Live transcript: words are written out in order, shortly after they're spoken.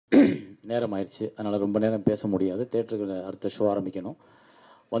நேரம் ஆயிடுச்சு, அதனால் ரொம்ப நேரம் பேச முடியாது. தேட்டருக்கு அடுத்த ஷோ ஆரம்பிக்கணும்.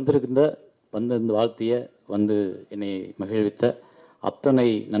 இந்த வாழ்த்திய என்னை மகிழ்வித்த அத்தனை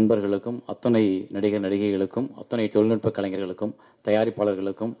நண்பர்களுக்கும், அத்தனை நடிகர் நடிகைகளுக்கும், அத்தனை தொழில்நுட்ப கலைஞர்களுக்கும்,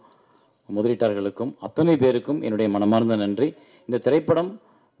 தயாரிப்பாளர்களுக்கும், முதலீட்டாளர்களுக்கும், அத்தனை பேருக்கும் என்னுடைய மனமார்ந்த நன்றி. இந்த திரைப்படம்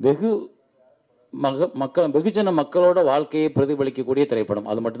வெகுஜன மக்களோட வாழ்க்கையை பிரதிபலிக்கக்கூடிய திரைப்படம்,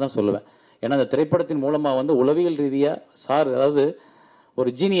 அது மட்டும்தான் சொல்லுவேன். ஏன்னா அந்த திரைப்படத்தின் மூலமாக உளவியல் ரீதியாக அதாவது ஒரு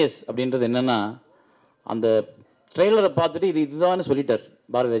ஜீனியஸ் அப்படின்றது என்னென்னா, அந்த ட்ரெய்லரை பார்த்துட்டு இதுதான் சொல்லிட்டார்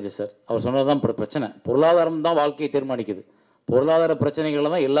பாரதிராஜா சார். அவர் சொன்னதுதான் பிரச்சனை. பொருளாதாரம் தான் வாழ்க்கையை தீர்மானிக்குது. பொருளாதார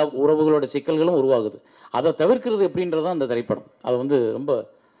பிரச்சனைகள் தான் எல்லா உறவுகளோட சிக்கல்களும் உருவாகுது. அதை தவிர்க்கிறது எப்படின்றது தான் அந்த திரைப்படம். அது ரொம்ப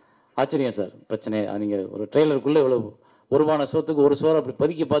ஆச்சரியம் சார். பிரச்சனை நீங்கள் ஒரு ட்ரெய்லருக்குள்ளே இவ்வளோ ஒருவான சோத்துக்கு ஒரு சோறு அப்படி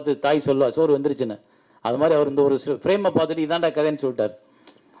பதுக்கி பார்த்து தாய் சொல்லுவா சோறு வந்துருச்சுன்னு, அது மாதிரி அவர் இந்த ஒரு ஃப்ரேமை பார்த்துட்டு இதாண்டா கதைன்னு சொல்லிட்டார்.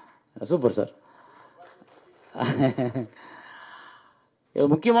 Super sir.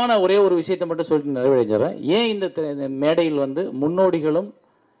 முக்கியமான ஒரே ஒரு விஷயத்தை மட்டும் சொல்லிட்டு நிறைவடைஞ்சிடறேன். ஏன் இந்த மேடையில் முன்னோடிகளும்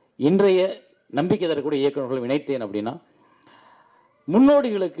இன்றைய நம்பிக்கை தரக்கூடிய இயக்குநர்களும் இணைத்தேன் அப்படின்னா,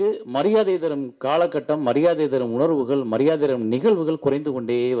 முன்னோடிகளுக்கு மரியாதை தரும் காலகட்டம், மரியாதை தரும் உணர்வுகள், மரியாதை தரும் நிகழ்வுகள் குறைந்து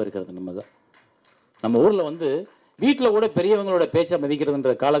கொண்டே வருகிறது. நம்ம ஊரில் வீட்டில் கூட பெரியவங்களோட பேச்சை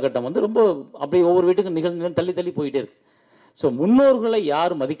மதிக்கிறதுன்ற காலகட்டம் ரொம்ப அப்படியே ஒவ்வொரு வீட்டுக்கும் நிகழ்ந்து தள்ளி தள்ளி போயிட்டே இருக்கு. ஸோ முன்னோர்களை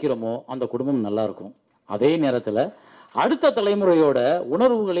யார் மதிக்கிறோமோ அந்த குடும்பம் நல்லா இருக்கும். அதே நேரத்தில் அடுத்த தலைமுறையோட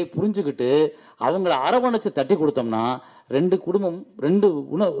உணர்வுகளை புரிஞ்சுக்கிட்டு அவங்கள அரவணைச்சு தட்டி கொடுத்தோம்னா ரெண்டு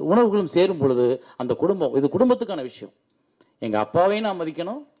உணர்வுகளும் சேரும் பொழுது அந்த குடும்பம், இது குடும்பத்துக்கான விஷயம். எங்கள் அப்பாவையும் நான்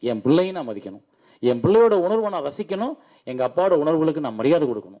மதிக்கணும், என் பிள்ளையும் நான் மதிக்கணும், என் பிள்ளையோட உணர்வை நான் ரசிக்கணும், எங்கள் அப்பாவோட உணர்வுகளுக்கு நான் மரியாதை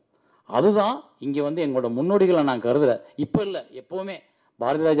கொடுக்கணும். அதுதான் இங்கே எங்களோட முன்னோடிகளை நான் கருதுறேன். இப்போ இல்லை, எப்போவுமே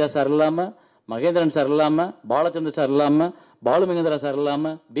பாரதிராஜா சார் இல்லாமல், மகேந்திரன் சார் இல்லாமல், பாலச்சந்தர் சார் இல்லாமல், பாலு மகேந்திரா சார்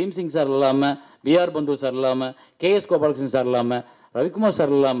இல்லாமல், பீம்சிங் சார் இல்லாமல், பிஆர் பந்து சார் இல்லாமல், கேஎஸ் கோபாலகிருஷ்ணன் சார் இல்லாமல், ரவிக்குமார்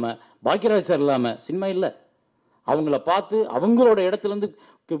சார் இல்லாமல், பாக்கியராஜ் சார் இல்லாமல் சினிமா இல்லை. அவங்கள பார்த்து அவங்களோட இடத்துலேருந்து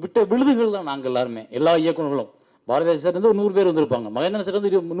விட்ட விழுதுகள் தான் நாங்கள் எல்லாருமே, எல்லா இயக்குநர்களும். பாரதிராஜா சார் 100 பேர் வந்திருப்பாங்க, மகேந்திரன் சார்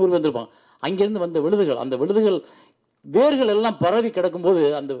 100 பேர் வந்திருப்பாங்க. அங்கேருந்து வந்த விழுதுகள், அந்த விழுதுகள் வேர்கள் எல்லாம் பரவி கிடக்கும்போது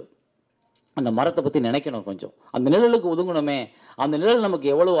அந்த மரத்தை பற்றி நினைக்கணும். கொஞ்சம் அந்த நிழலுக்கு ஒதுங்கணுமே. அந்த நிழல் நமக்கு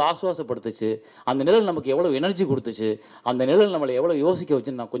எவ்வளோ ஆசுவாசப்படுத்துச்சு, அந்த நிழல் நமக்கு எவ்வளோ எனர்ஜி கொடுத்துச்சு, அந்த நிழல் நம்மளை எவ்வளோ யோசிக்க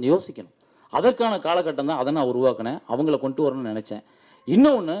வச்சுன்னு நான் கொஞ்சம் யோசிக்கணும். அதற்கான காலகட்டம் தான் அதை நான் உருவாக்கினேன். அவங்கள கொண்டு வரணும்னு நினச்சேன்.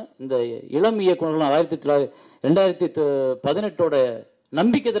 இன்னொன்று, இந்த இளம் இயக்குநர்கள் 2018ஓட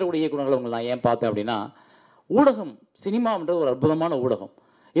நம்பிக்கை தரக்கூடிய இயக்குநர்கள் அவங்க நான் ஏன் பார்த்தேன் அப்படின்னா, ஊடகம், சினிமான்றது ஒரு அற்புதமான ஊடகம்.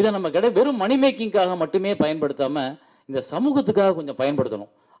 இதை நம்ம வெறும் மணி மேக்கிங்காக மட்டுமே பயன்படுத்தாமல் இந்த சமூகத்துக்காக கொஞ்சம்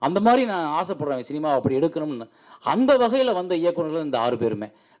பயன்படுத்தணும். அந்த மாதிரி நான் ஆசைப்படுறேன், சினிமாவை அப்படி எடுக்கணும்னு. அந்த வகையில் வந்த இயக்குநர்கள் இந்த 6 பேருமே,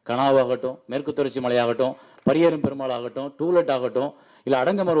 கனாவாகட்டும், மேற்கு தொடர்ச்சி மலையாகட்டும், பரியேறும் பெருமாள் ஆகட்டும், டூலெட் ஆகட்டும், இல்லை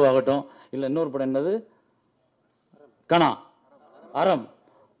அடங்கமர்வு ஆகட்டும், இல்லை இன்னொரு படம் என்னது, கனா, அறம்,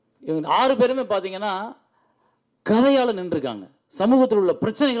 இவங்க 6 பேருமே பார்த்தீங்கன்னா கதையால் நின்றுருக்காங்க, சமூகத்தில் உள்ள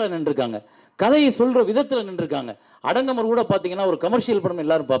பிரச்சனைகளை நின்றுருக்காங்க, கதையை சொல்கிற விதத்தில் நின்றுருக்காங்க. அடங்கமர்வு கூட பார்த்தீங்கன்னா ஒரு கமர்ஷியல் படம்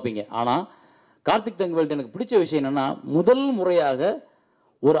எல்லாரும் பார்ப்பீங்க. ஆனால் கார்த்திக் தங்கவேல்ட்டு எனக்கு பிடிச்ச விஷயம் என்னென்னா, முதல் முறையாக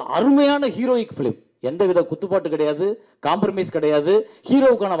ஒரு அருமையான ஹீரோயிக் ஃபிலிம், எந்தவித குத்துப்பாட்டு கிடையாது, காம்ப்ரமைஸ் கிடையாது,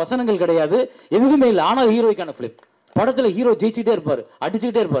 ஹீரோவுக்கான வசனங்கள் கிடையாது, எதுவுமே இல்லை. ஆனால் ஹீரோய்க்கான ஃபிலிம். படத்தில் ஹீரோ ஜெயிச்சுட்டே இருப்பார்,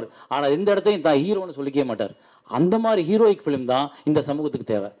 அடிச்சுக்கிட்டே இருப்பார். ஆனால் எந்த இடத்தையும் தான் ஹீரோன்னு சொல்லிக்கவே மாட்டார். அந்த மாதிரி ஹீரோயிக் ஃபிலிம் தான் இந்த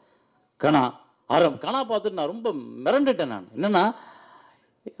சமூகத்துக்கு தேவை. கனா, அறம், கனா பார்த்துட்டு நான் ரொம்ப மிரண்டுட்டேன். நான் என்னன்னா,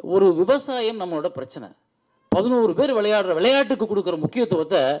 ஒரு விவசாயம் நம்மளோட பிரச்சனை. 11 பேர் விளையாடுற விளையாட்டுக்கு கொடுக்குற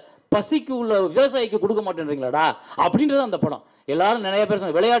முக்கியத்துவத்தை பசிக்கு உள்ள விவசாயிக்கு கொடுக்க மாட்டேன்றீங்களாடா அப்படின்றது அந்த படம். எல்லாரும் நிறைய பேர்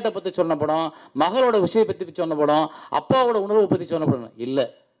சொன்ன விளையாட்டை பற்றி சொன்ன படம், மகளோட விஷயம் பற்றி சொன்ன படம், அப்பாவோட உணர்வை பற்றி சொன்ன படம் இல்லை.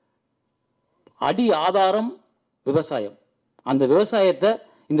 அடி ஆதாரம் விவசாயம். அந்த விவசாயத்தை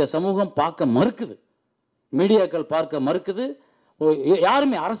இந்த சமூகம் பார்க்க மறுக்குது, மீடியாக்கள் பார்க்க மறுக்குது,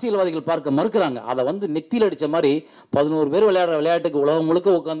 யாருமே அரசியல்வாதிகள் பார்க்க மறுக்கிறாங்க. அதை நெத்தியில் அடித்த மாதிரி 11 பேர் விளையாடுற விளையாட்டுக்கு உலகம்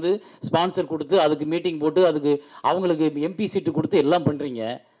முழுக்க உட்காந்து ஸ்பான்சர் கொடுத்து அதுக்கு மீட்டிங் போட்டு அதுக்கு அவங்களுக்கு எம்பி சீட்டு கொடுத்து எல்லாம் பண்ணுறீங்க.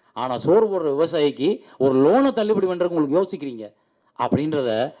 ஆனால் சோறு போடுற விவசாயிக்கு ஒரு லோனை தள்ளுபடி பண்ணுறதுக்கு உங்களுக்கு யோசிக்கிறீங்க அப்படின்றத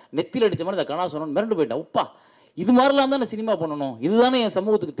நெத்தியில் அடித்த மாதிரி இந்த கனா சொன்னோன்னு மிரண்டு போயிட்டேன். உப்பா, இது மாதிரிலாம் தானே சினிமா பண்ணணும், இதுதானே என்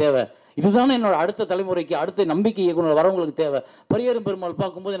சமூகத்துக்கு தேவை, இதுதானே என்னோட அடுத்த தலைமுறைக்கு அடுத்த நம்பிக்கை இயக்குனர் வரவங்களுக்கு தேவை. பரியேறும் பெருமாள்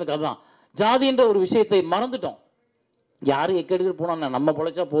பார்க்கும்போது எனக்கு அதுதான், ஜாதின்ற ஒரு விஷயத்தை மறந்துட்டோம். யாரும் எக்கெடுக்கிட்டு போனோம், நம்ம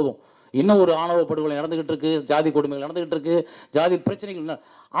பொழைச்சா போதும். இன்னும் ஒரு ஆணவ படுகொலை நடந்துகிட்டு இருக்கு, ஜாதி கொடுமைகள் நடந்துகிட்டு இருக்கு, ஜாதி பிரச்சனைகள்,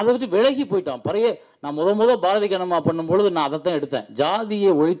 அதை வச்சு விலகி போயிட்டோம். நான் முத பாரதி கண்ணம்மா பண்ணும்பொழுது நான் அதைத்தான் எடுத்தேன்.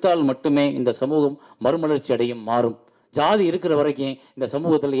 ஜாதியை ஒழித்தால் மட்டுமே இந்த சமூகம் மறுமலர்ச்சி அடையும், மாறும். ஜாதி இருக்கிற வரைக்கும் இந்த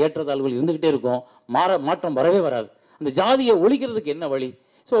சமூகத்தில் ஏற்றத்தாழ்வுகள் இருந்துகிட்டே இருக்கும், மாற்றம் வரவே வராது. அந்த ஜாதியை ஒழிக்கிறதுக்கு என்ன வழி?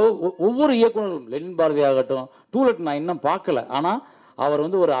 ஸோ ஒவ்வொரு இயக்குநர்களும், லெனின் பாரதி ஆகட்டும், டூலெட் நான் இன்னும் பார்க்கல, ஆனால் அவர்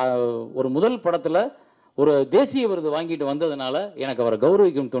ஒரு முதல் படத்தில் ஒரு தேசிய விருது வாங்கிட்டு வந்ததுனால எனக்கு அவரை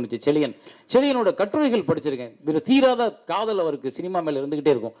கௌரவிக்கும் தோணுச்சு. செழியனோட கட்டுரைகள் படிச்சிருக்கேன். தீராத காதல் அவருக்கு சினிமா மேல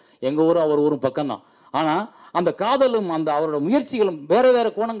இருந்துகிட்டே இருக்கும். எங்க ஊரும் அவர் ஊரும் பக்கம்தான். ஆனா அந்த காதலும் அந்த அவரோட முயற்சிகளும் வேற வேற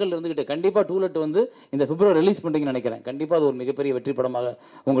கோணங்கள் இருந்துகிட்டு கண்டிப்பா டூலெட் வந்து இந்த பிப்ரவரி ரிலீஸ் பண்றீங்கன்னு நினைக்கிறேன். கண்டிப்பா அது ஒரு மிகப்பெரிய வெற்றி படமாக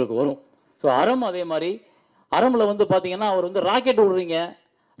உங்களுக்கு வரும். ஸோ அறம் அதே மாதிரி அறம்ல வந்து பாத்தீங்கன்னா அவர் வந்து ராக்கெட் விடுறீங்க,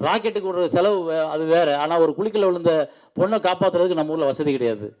 ராக்கெட்டுக்கு விடுற செலவு அது வேற. ஆனா ஒரு குளிக்கல விழுந்த பொண்ணை காப்பாத்துறதுக்கு நம்ம ஊர்ல வசதி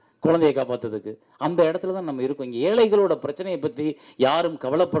கிடையாது, குழந்தையை காப்பாத்துறதுக்கு. அந்த இடத்துல தான் நம்ம இருக்கோம். இங்க ஏழைகளோட பிரச்சனையை பத்தி யாரும்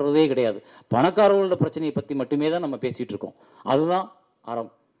கவலைப்படுறதே கிடையாது. பணக்காரர்களோட பிரச்சனையை பத்தி மட்டுமே தான் நம்ம பேசிட்டு இருக்கோம். அதுதான்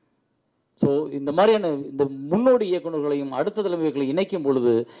அறம். ஸோ இந்த மாதிரியான இந்த முன்னோடி இயக்குநர்களையும் அடுத்த தலைமைகளை இணைக்கும்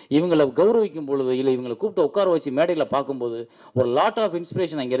பொழுது, இவங்களை கௌரவிக்கும் பொழுது, இல்லை இவங்களை கூப்பிட்டு உட்கார வச்சு மேடையில் பார்க்கும்போது ஒரு லாட் ஆஃப்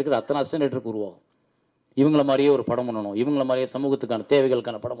இன்ஸ்பிரேஷன் அங்கே இருக்கிற அத்தனை அசிஸ்டன்டருக்கு உருவாகும். இவங்கள மாதிரியே ஒரு படம் பண்ணணும், இவங்கள மாதிரியே சமூகத்துக்கான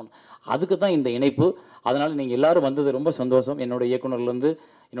தேவைகளுக்கான படம் பண்ணணும். அதுக்கு தான் இந்த இணைப்பு. அதனால் நீங்கள் எல்லாரும் வந்தது ரொம்ப சந்தோஷம். என்னோட இயக்குநர்லேருந்து,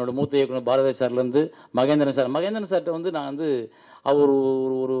 என்னோட மூத்த இயக்குனர் பாரதி சார்லேருந்து, மகேந்திரன் சார்கிட்ட வந்து நான் வந்து அவர்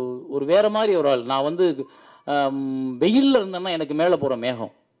ஒரு ஒரு வேற மாதிரி ஒரு ஆள். நான் வந்து வெயிலில் இருந்தேன்னா எனக்கு மேலே போகிற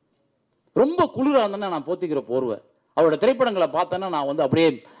மேகம், ரொம்ப குளிராக இருந்தேன்னா நான் போத்திக்கிற போர்வை. அவரோட திரைப்படங்களை பார்த்தேன்னா நான் வந்து அப்படியே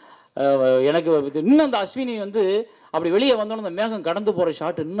எனக்கு இன்னும் அந்த அஸ்வினி வந்து அப்படி வெளியே வந்தோன்னு அந்த மேகம் கடந்து போகிற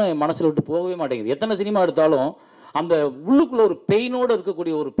ஷாட் இன்னும் என் மனசில் விட்டு போகவே மாட்டேங்குது. எத்தனை சினிமா எடுத்தாலும் அந்த உள்ளுக்குள்ள ஒரு பெயினோடு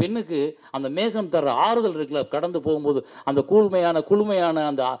இருக்கக்கூடிய ஒரு பெண்ணுக்கு அந்த மேகம் தர்ற ஆறுதல் இருக்குல்ல, கடந்து போகும்போது அந்த குளுமையான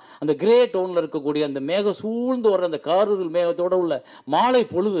அந்த அந்த கிரே டோனில் இருக்கக்கூடிய அந்த மேகம் சூழ்ந்து வர்ற அந்த காரிருள் மேகத்தோட உள்ள மாலை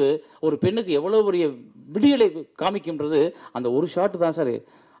பொழுது ஒரு பெண்ணுக்கு எவ்வளோ பெரிய விடியலை காமிக்கின்றது அந்த ஒரு ஷாட்டு தான் சார்.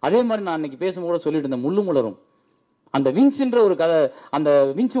 அதே மாதிரி நான் அன்னைக்கு பேசும்போது சொல்லிட்டு இருந்தேன், முள்ளு மலரும் அந்த வின்ஸ்ன்ற ஒரு கதை, அந்த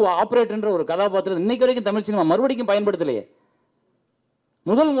வின்ஸ் ஆப்ரேட்டர்ன்ற ஒரு கதாபாத்திரம் இன்னைக்கு வரைக்கும் தமிழ் சினிமா மறுபடியும் பயன்படுத்தலையே.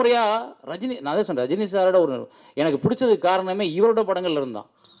 முதல் முறையா ரஜினி, நான் தான் சொல்றேன், ரஜினி சாரோட ஒரு எனக்கு பிடிச்சதுக்கு காரணமே இவரோட படங்கள்ல இருந்தான்.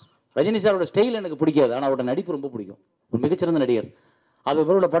 ரஜினி சாரோட ஸ்டைல் எனக்கு பிடிக்காது, ஆனால் அவரோட நடிப்பு ரொம்ப பிடிக்கும். ஒரு மிகச்சிறந்த நடிகர். அது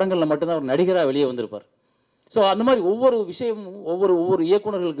இவரோட படங்கள்ல மட்டும்தான் ஒரு நடிகராக வெளியே வந்திருப்பார். ஸோ அந்த மாதிரி ஒவ்வொரு விஷயமும் ஒவ்வொரு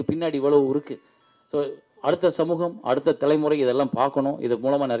இயக்குநர்களுக்கு பின்னாடி இவ்வளவு இருக்கு. ஸோ அடுத்த சமூகம், அடுத்த தலைமுறை இதெல்லாம் பார்க்கணும். இது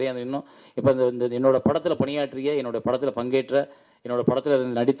மூலமாக நிறைய இன்னும் இப்போ இந்த என்னோட படத்தில் பணியாற்றிய, என்னோட படத்தில் பங்கேற்ற, என்னோட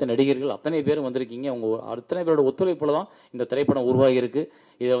படத்தில் நடித்த நடிகர்கள் அத்தனை பேரும் வந்திருக்கீங்க. அவங்க அத்தனை பேரோட ஒத்துழைப்பில் தான் இந்த திரைப்படம் உருவாகி இருக்கு.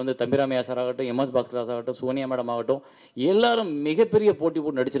 இதை வந்து தம்பிராமையா சார் ஆகட்டும், எம்எஸ் பாஸ்கர் ஆகட்டும், சோனியா மேடம் ஆகட்டும், எல்லாரும் மிகப்பெரிய போட்டி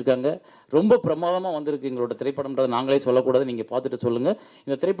போட்டு நடிச்சிருக்காங்க. ரொம்ப பிரமாதமாக வந்திருக்கு எங்களோட திரைப்படம்ன்றது நாங்களே சொல்லக்கூடாது, நீங்கள் பார்த்துட்டு சொல்லுங்கள்.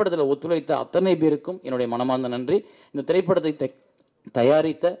 இந்த திரைப்படத்தில் ஒத்துழைத்த அத்தனை பேருக்கும் என்னுடைய மனமார்ந்த நன்றி. இந்த திரைப்படத்தை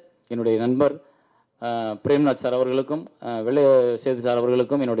தயாரித்த என்னுடைய நண்பர் பிரேம்நாத் சார் அவர்களுக்கும், வெள்ளை சேது சார்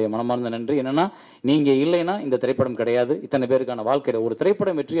அவர்களுக்கும் என்னுடைய மனமார்ந்த நன்றி. என்னன்னா, நீங்கள் இல்லைன்னா இந்த திரைப்படம் கிடையாது. இத்தனை பேருக்கான வாழ்க்கை. ஒரு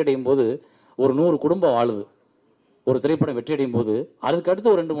திரைப்படம் வெற்றி அடையும் போது ஒரு 100 குடும்பம் வாழுது. ஒரு திரைப்படம் வெற்றி அடையும் போது அதுக்கு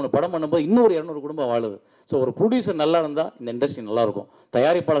அடுத்து ஒரு 2-3 படம் பண்ணும்போது இன்னொரு 200 குடும்பம் வாழுது. ஸோ ஒரு ப்ரொடியூசர் நல்லா இருந்தால் இந்த இண்டஸ்ட்ரி நல்லா இருக்கும்,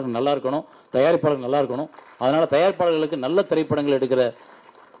 தயாரிப்பாளர்கள் நல்லா இருக்கணும், அதனால தயாரிப்பாளர்களுக்கு நல்ல திரைப்படங்கள் எடுக்கிற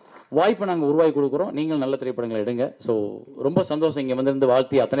வாய்ப்பை நாங்கள் உருவாக்கி கொடுக்குறோம். நீங்கள் நல்ல திரைப்படங்களை எடுங்க. ஸோ ரொம்ப சந்தோஷம் இங்கே வந்திருந்து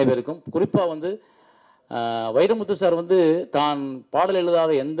வாழ்த்தி அத்தனை பேருக்கும். குறிப்பாக வந்து வைரமுத்து சார் வந்து தான் பாடல்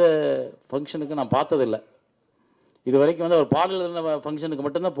எழுதாத எந்த ஃபங்க்ஷனுக்கு நான் பார்த்ததில்லை. இது வரைக்கும் வந்து அவர் பாடல் எழுதின ஃபங்க்ஷனுக்கு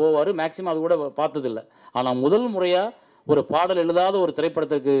மட்டும்தான் போவார், மேக்ஸிமம் அது கூட பார்த்ததில்லை. ஆனால் முதல் முறையாக ஒரு பாடல் எழுதாத ஒரு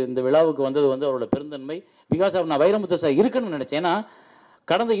திரைப்படத்திற்கு இந்த விழாவுக்கு வந்தது வந்து அவரோட பெருந்தன்மை. பிகாஸ் அவர் நான் வைரமுத்து சார் இருக்குன்னு நினச்சேன். ஏன்னா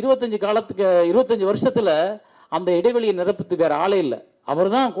கடந்த 25 வருஷத்தில் அந்த இடைவெளியை நிரப்புறதுக்கு வேறு ஆளே இல்லை.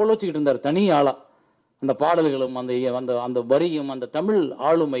 அவர் தான் கோல் வச்சுக்கிட்டு இருந்தார் தனி ஆளாக. அந்த பாடல்களும் அந்த அந்த வரியும் அந்த தமிழ்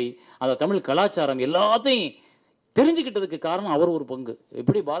ஆளுமை, அந்த தமிழ் கலாச்சாரம் எல்லாத்தையும் தெரிஞ்சுக்கிட்டதுக்கு காரணம் அவர் ஒரு பங்கு.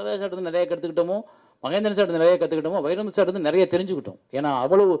 எப்படி பாரதிய சார்ட்டு நிறைய கற்றுக்கிட்டோமோ, மகேந்திரன் சார்ட்டு நிறைய கற்றுக்கிட்டோமோ, வைரமுத்து சார்ட்டு நிறைய தெரிஞ்சுக்கிட்டோம். ஏன்னா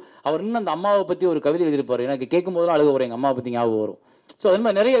அவ்வளவு அவர் இன்னும் அந்த அம்மாவை பற்றி ஒரு கவிதை எழுதியிருப்பார். எனக்கு கேட்கும் போதெல்லாம் அழுக வரும், எங்கள் அம்மாவை பற்றி ஞாபகம் வரும். ஸோ அது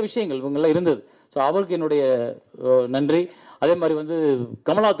மாதிரி நிறைய விஷயங்கள் இவங்கெல்லாம் இருந்தது. ஸோ அவருக்கு என்னுடைய நன்றி. அதே மாதிரி வந்து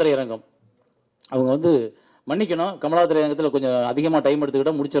கமலா திரையரங்கம், அவங்க வந்து மன்னிக்கணும், கமலா திரையரங்கத்தில் கொஞ்சம் அதிகமாக டைம்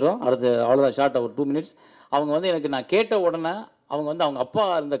எடுத்துக்கிட்டால் முடிச்சிடறோம். அடுத்து அவ்வளோதான், ஷார்ட் ஒரு 2 மினிட்ஸ். அவங்க வந்து எனக்கு நான் கேட்ட உடனே அவங்க வந்து அவங்க அப்பா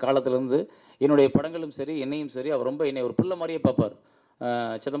இருந்த காலத்துலேருந்து என்னுடைய படங்களும் சரி என்னையும் சரி அவர் ரொம்ப என்னை ஒரு பிள்ளை மாதிரியே பார்ப்பார்.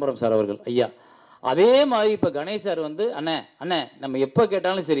 சிதம்பரம் சார் அவர்கள் ஐயா. அதே மாதிரி இப்போ கணேஷ் சார் வந்து அண்ணே நம்ம எப்போ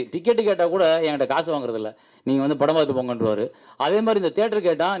கேட்டாலும் சரி, டிக்கெட்டு கேட்டால் கூட என்கிட்ட காசு வாங்குறதில்ல, நீங்கள் வந்து படம் பார்த்து போங்கன்றவார். அதே மாதிரி இந்த தேட்டர்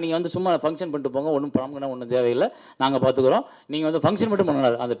கேட்டால் நீங்கள் வந்து சும்மா ஃபங்க்ஷன் பண்ணிட்டு போங்க, ஒன்றும் பணம்னா ஒன்றும் தேவையில்லை, நாங்கள் பார்த்துக்குறோம், நீங்கள் வந்து ஃபங்க்ஷன் மட்டும்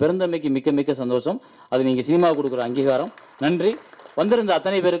பண்ணினார். அந்த பெருந்தன்மைக்கு மிக்க மிக்க சந்தோஷம். அது நீங்கள் சினிமா கொடுக்குற அங்கீகாரம். நன்றி. வந்திருந்த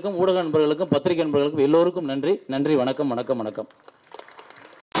அத்தனை பேருக்கும், ஊடக நண்பர்களுக்கும், பத்திரிகை நண்பர்களுக்கும் எல்லோருக்கும் நன்றி. நன்றி. வணக்கம்.